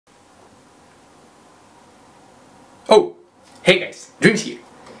Hey guys, Dreamz here.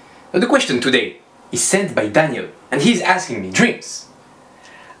 The question today is sent by Daniel and he's asking me, Dreamz,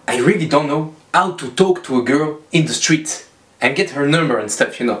 I really don't know how to talk to a girl in the street and get her number and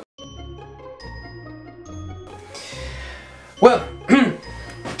stuff, you know. Well,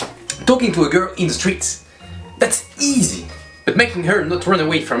 talking to a girl in the streets, that's easy, but making her not run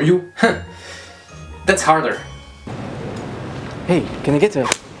away from you, that's harder. Hey, can I get a...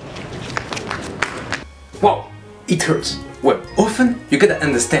 Wow, it hurts. Well, often you gotta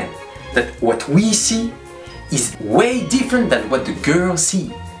understand that what we see is way different than what the girls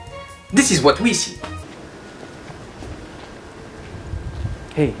see. This is what we see.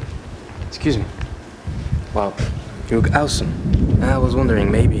 Hey, excuse me. Wow, you look awesome. I was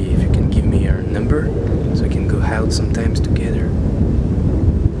wondering maybe if you can give me your number so we can go out sometimes together.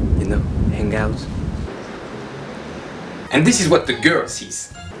 You know, hang out. And this is what the girl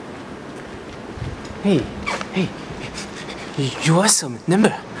sees. Hey, you awesome.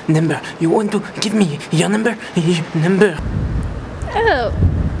 Number. You want to give me your number? Number. Oh.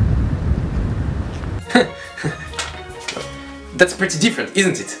 That's pretty different,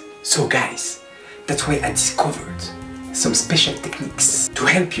 isn't it? So guys, that's why I discovered some special techniques to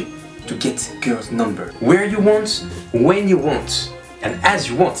help you to get girl's number. Where you want, when you want, and as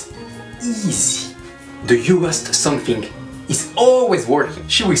you want. Easy. The you asked something is always working.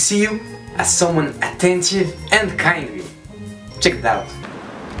 She will see you as someone attentive and kindly. Check it out.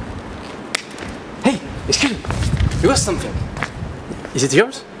 Hey, excuse me. You asked something. Is it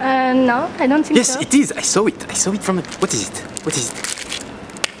yours? No, I don't think so. Yes, it is. I saw it. I saw it from... What is it? What is it?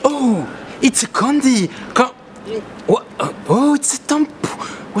 Oh, it's a candy. What? Oh, it's a tampoo.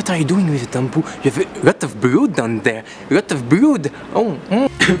 What are you doing with a tampoo? You have a lot of blood down there. A lot of blood. Oh.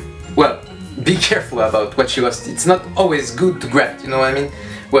 Well, be careful about what you lost. It's not always good to grab, you know what I mean?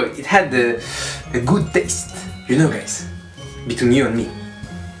 Well, it had a good taste. You know, guys, between you and me,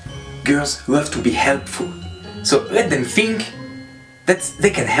 girls love to be helpful. So let them think that they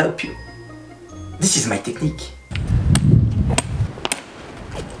can help you. This is my technique.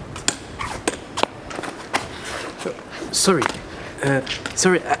 Sorry.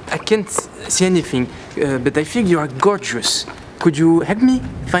 I can't see anything, but I feel you are gorgeous. Could you help me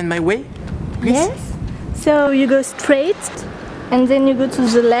find my way, please? Yes. So you go straight, and then you go to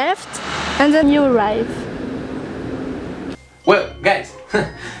the left, and then you arrive. Well, guys,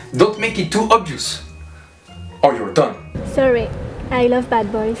 don't make it too obvious, or you're done. Sorry, I love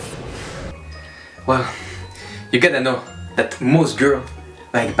bad boys. Well, you gotta know that most girls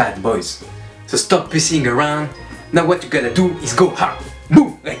like bad boys. So stop pissing around. Now what you gotta do is go hard.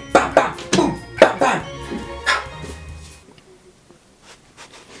 Boom! Like bam bam, boom, bam bam.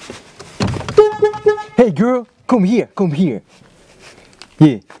 Hey girl, come here.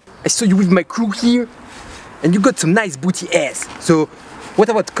 Yeah, I saw you with my crew here, and you got some nice booty ass. So, what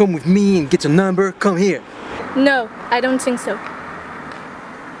about come with me and get your number? Come here. No, I don't think so.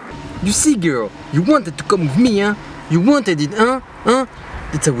 You see, girl, you wanted to come with me, huh? You wanted it, huh?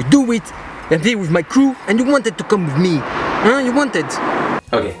 That's how we do it. I'm here with my crew, and you wanted to come with me, huh? You wanted.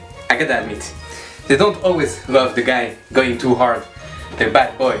 Okay, I gotta admit, they don't always love the guy going too hard. They're a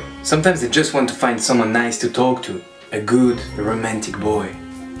bad boy. Sometimes they just want to find someone nice to talk to. A good, romantic boy.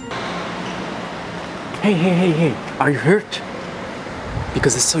 Hey, are you hurt?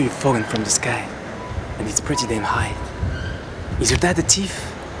 Because I saw you falling from the sky, and it's pretty damn high. Is your dad a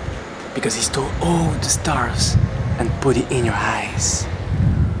thief? Because he stole all the stars and put it in your eyes.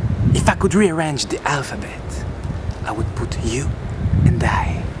 If I could rearrange the alphabet, I would put you and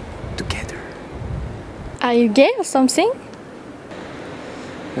I together. Are you gay or something?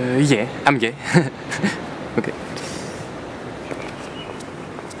 Yeah, I'm gay. Okay.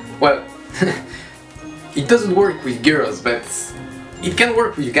 Well, it doesn't work with girls, but it can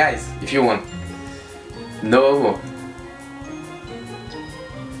work with guys if you want. No.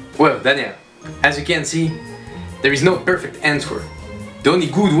 Well, Daniel, as you can see, there is no perfect answer. The only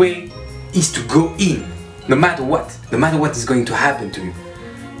good way is to go in, no matter what is going to happen to you.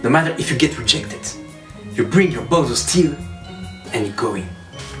 No matter if you get rejected, you bring your balls of steel and you go in.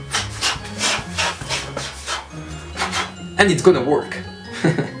 And it's gonna work.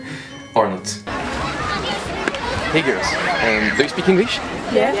 Or not. Hey girls, do you speak English?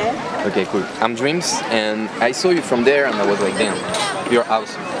 Yeah. Okay, cool. I'm Dreamz, and I saw you from there and I was like, damn, you're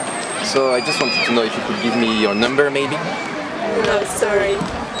awesome. So I just wanted to know if you could give me your number maybe? No, sorry. You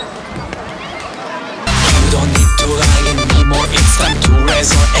don't need to lie anymore, it's time to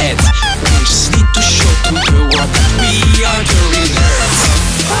raise our heads. We just need to show to the world that we are the real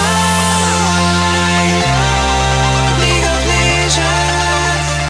nerds.